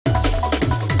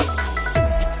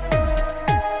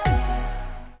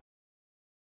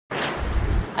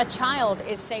A child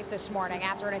is safe this morning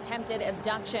after an attempted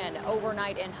abduction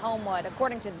overnight in Homewood.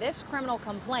 According to this criminal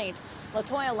complaint,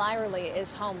 Latoya Lyerly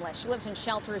is homeless. She lives in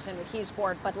shelters in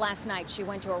McKeesport, but last night she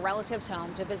went to a relative's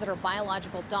home to visit her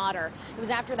biological daughter. It was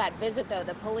after that visit, though,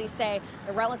 the police say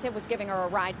the relative was giving her a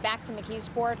ride back to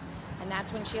McKeesport, and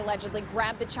that's when she allegedly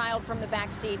grabbed the child from the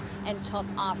back seat and took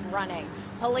off running.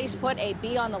 Police put a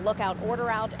be on the lookout order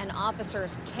out, and officers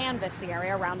canvassed the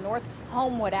area around North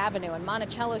Homewood Avenue and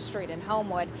Monticello Street in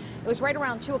Homewood. It was right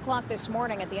around 2 o'clock this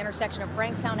morning at the intersection of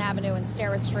Frankstown Avenue and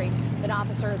Sterrett Street that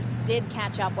officers did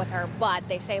catch up with her, but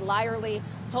they say Lyerly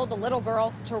told the little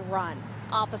girl to run.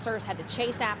 Officers had to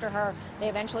chase after her. They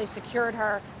eventually secured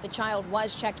her. The child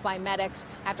was checked by medics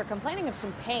after complaining of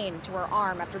some pain to her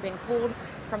arm after being pulled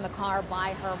from the car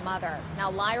by her mother.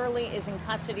 Now, Lyerly is in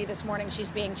custody this morning.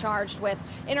 She's being charged with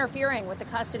interfering with the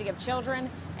custody of children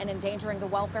and endangering the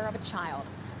welfare of a child.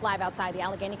 Live outside the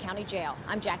Allegheny County Jail,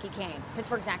 I'm Jackie Kane,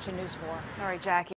 Pittsburgh's Action News 4. All right, Jackie.